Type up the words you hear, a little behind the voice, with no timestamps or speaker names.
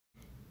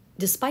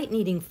Despite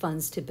needing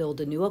funds to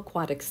build a new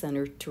aquatic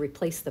center to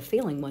replace the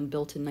failing one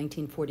built in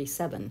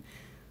 1947,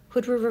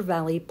 Hood River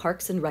Valley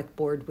Parks and Rec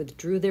Board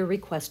withdrew their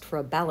request for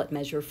a ballot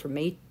measure for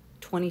May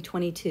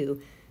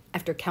 2022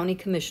 after county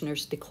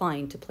commissioners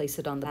declined to place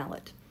it on the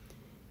ballot.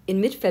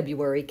 In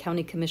mid-February,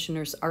 County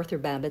Commissioners Arthur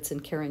Babitz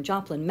and Karen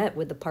Joplin met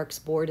with the Parks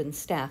Board and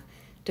staff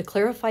to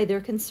clarify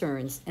their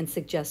concerns and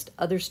suggest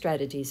other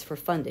strategies for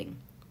funding.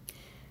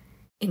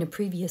 In a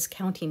previous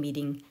county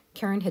meeting,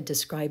 Karen had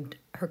described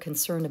her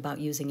concern about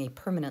using a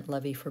permanent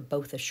levy for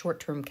both a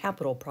short-term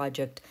capital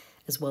project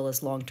as well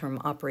as long-term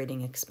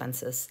operating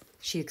expenses.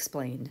 She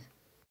explained.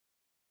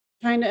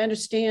 Trying to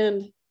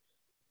understand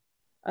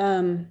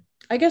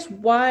I guess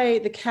why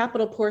the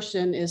capital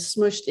portion is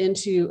smushed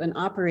into an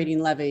operating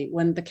levy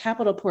when the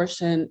capital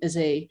portion is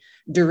a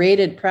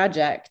durated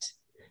project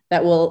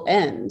that will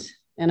end.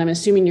 And I'm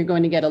assuming you're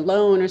going to get a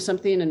loan or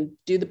something and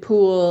do the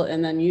pool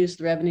and then use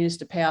the revenues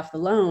to pay off the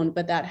loan,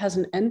 but that has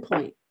an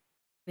endpoint.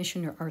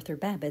 Commissioner Arthur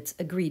Babitz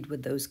agreed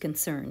with those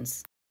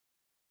concerns.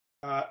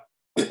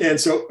 And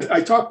so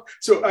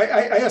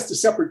I asked a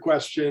separate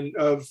question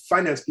of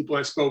finance people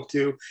I spoke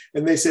to,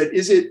 and they said,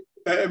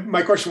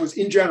 my question was,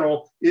 in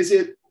general, is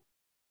it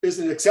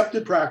an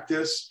accepted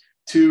practice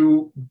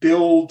to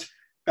build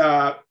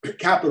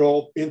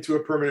capital into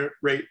a permanent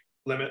rate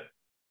limit?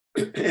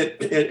 And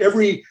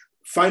every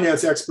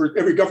finance expert,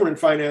 every government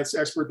finance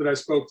expert that I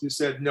spoke to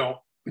said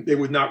no, they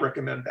would not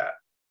recommend that.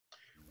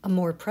 A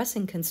more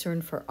pressing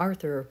concern for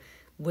Arthur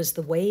was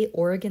the way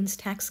Oregon's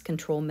tax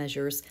control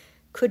measures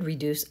could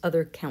reduce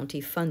other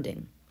county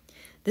funding.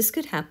 This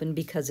could happen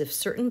because if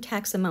certain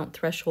tax amount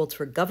thresholds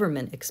for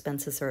government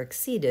expenses are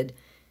exceeded,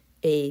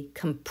 a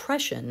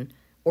compression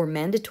or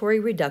mandatory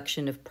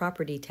reduction of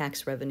property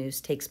tax revenues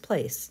takes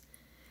place.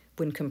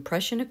 When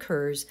compression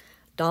occurs,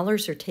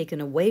 dollars are taken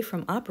away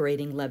from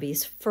operating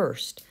levies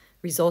first,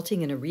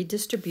 resulting in a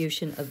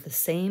redistribution of the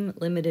same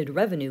limited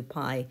revenue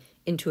pie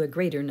into a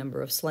greater number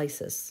of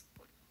slices.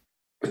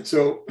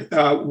 So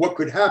what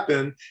could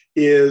happen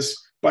is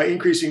by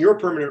increasing your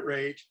permanent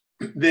rate,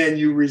 then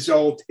you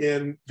result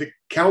in the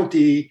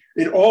county,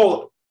 in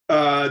all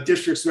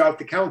districts throughout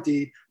the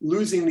county,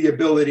 losing the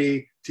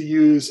ability to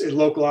use a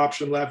local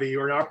option levy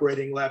or an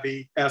operating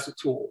levy as a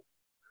tool.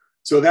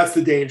 So that's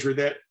the danger,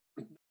 that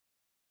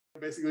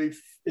basically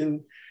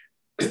in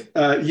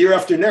year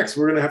after next,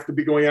 we're going to have to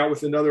be going out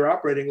with another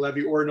operating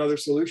levy or another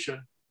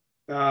solution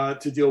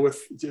to deal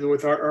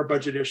with our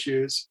budget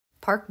issues.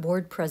 Park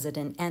Board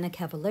President Anna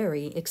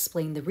Cavallari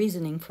explained the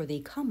reasoning for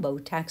the combo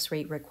tax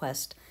rate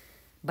request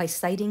by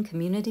citing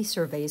community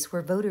surveys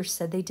where voters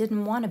said they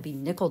didn't want to be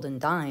nickeled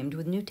and dimed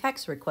with new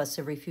tax requests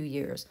every few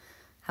years.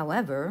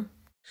 However,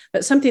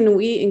 but something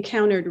we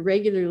encountered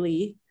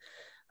regularly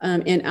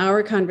in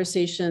our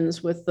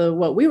conversations with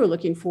what we were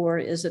looking for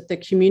is that the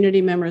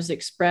community members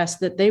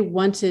expressed that they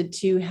wanted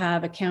to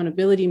have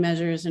accountability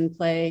measures in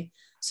play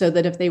so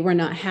that if they were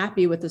not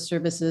happy with the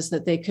services,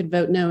 that they could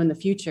vote no in the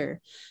future.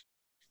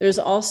 There's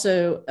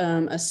also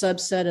a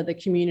subset of the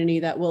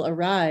community that will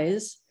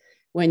arise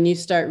when you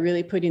start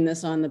really putting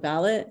this on the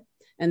ballot,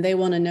 and they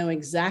want to know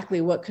exactly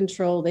what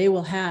control they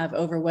will have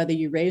over whether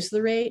you raise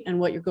the rate and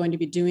what you're going to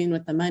be doing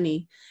with the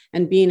money.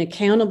 And being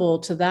accountable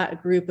to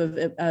that group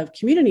of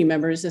community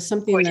members is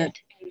something that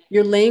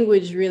your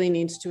language really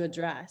needs to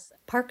address.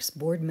 Parks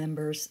board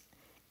members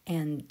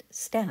and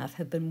staff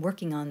have been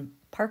working on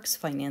parks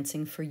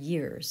financing for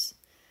years.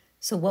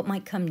 So what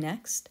might come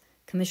next?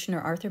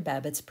 Commissioner Arthur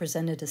Babitz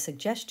presented a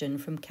suggestion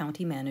from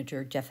County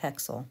Manager Jeff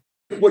Hexel.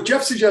 What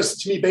Jeff suggested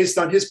to me, based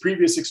on his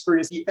previous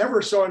experience, he ever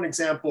saw an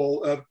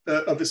example of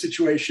a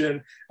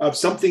situation of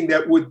something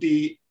that would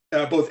be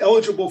both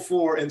eligible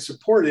for and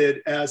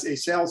supported as a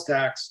sales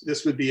tax.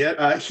 This would be it.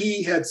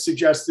 He had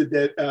suggested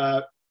that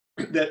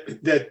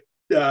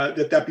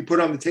that be put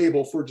on the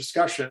table for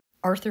discussion.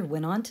 Arthur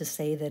went on to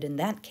say that in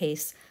that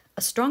case,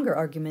 a stronger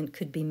argument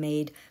could be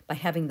made by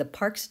having the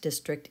Parks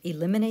District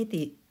eliminate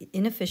the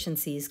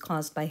inefficiencies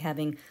caused by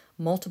having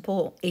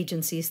multiple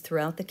agencies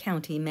throughout the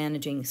county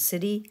managing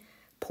city,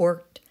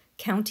 port,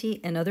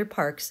 county, and other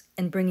parks,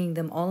 and bringing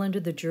them all under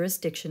the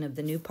jurisdiction of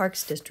the new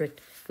Parks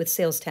District with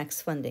sales tax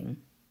funding.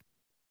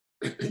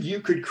 You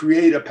could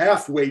create a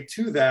pathway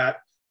to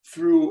that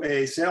through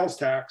a sales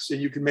tax,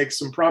 and you can make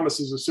some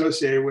promises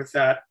associated with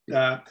that.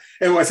 And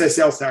when I say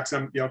sales tax,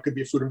 it could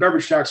be a food and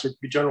beverage tax, or it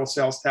could be general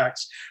sales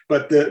tax.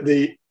 But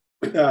you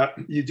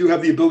do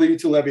have the ability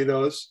to levy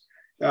those,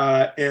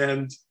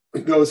 and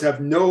those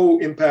have no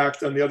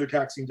impact on the other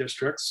taxing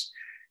districts.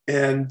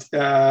 And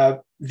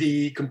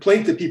the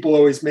complaint that people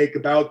always make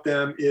about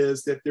them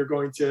is that they're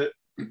going to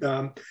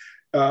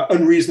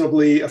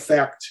unreasonably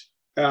affect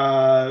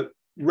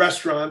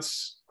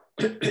restaurants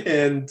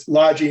and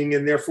lodging,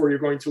 and therefore you're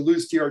going to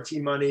lose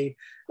TRT money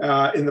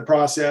in the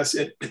process.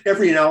 And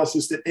every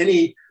analysis that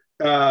any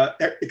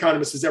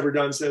economist has ever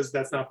done says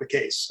that's not the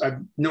case.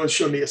 No one's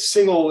shown me a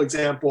single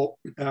example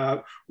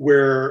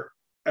where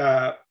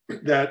the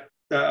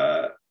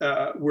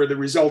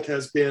result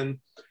has been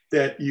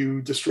that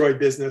you destroy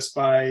business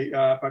by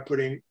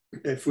putting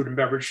a food and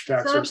beverage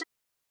tax or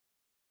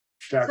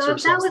tax So or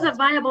if that was a tax.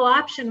 viable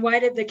option, why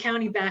did the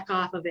county back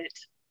off of it?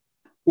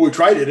 Well, we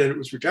tried it and it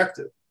was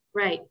rejected.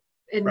 Right.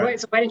 And Right.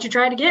 so why didn't you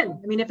try it again?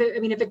 I mean, if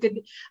it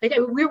could, like,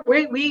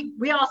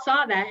 we all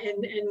saw that,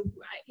 and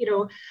you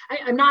know,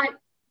 I'm not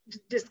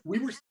just. We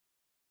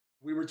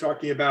were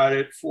talking about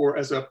it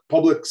as a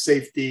public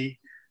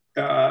safety,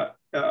 money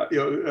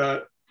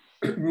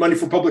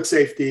for public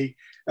safety,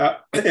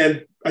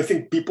 and I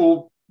think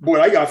what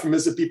I got from it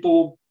is that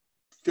people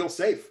feel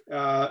safe.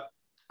 I'm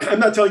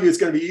not telling you it's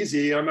going to be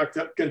easy. I'm not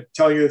going to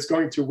tell you it's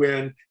going to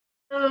win.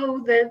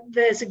 So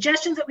the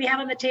suggestions that we have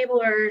on the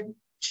table are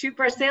shoot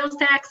for a sales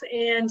tax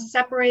and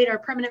separate our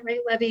permanent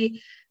rate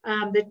levy,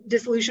 the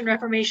dissolution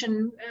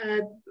reformation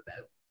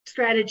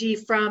strategy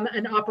from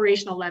an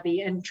operational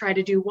levy, and try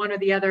to do one or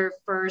the other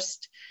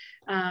first,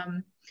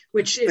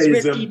 which is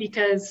risky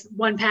because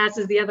one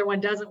passes, the other one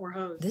doesn't, we're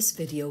hosed. This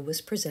video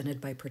was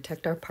presented by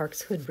Protect Our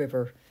Parks Hood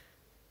River,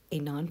 a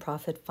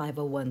nonprofit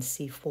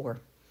 501c4.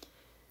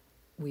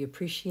 We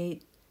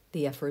appreciate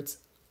the efforts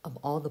of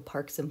all the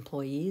parks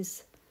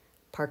employees,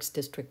 Parks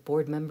District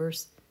board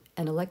members,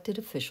 and elected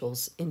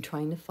officials in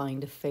trying to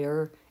find a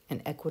fair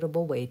and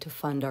equitable way to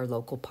fund our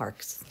local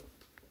parks.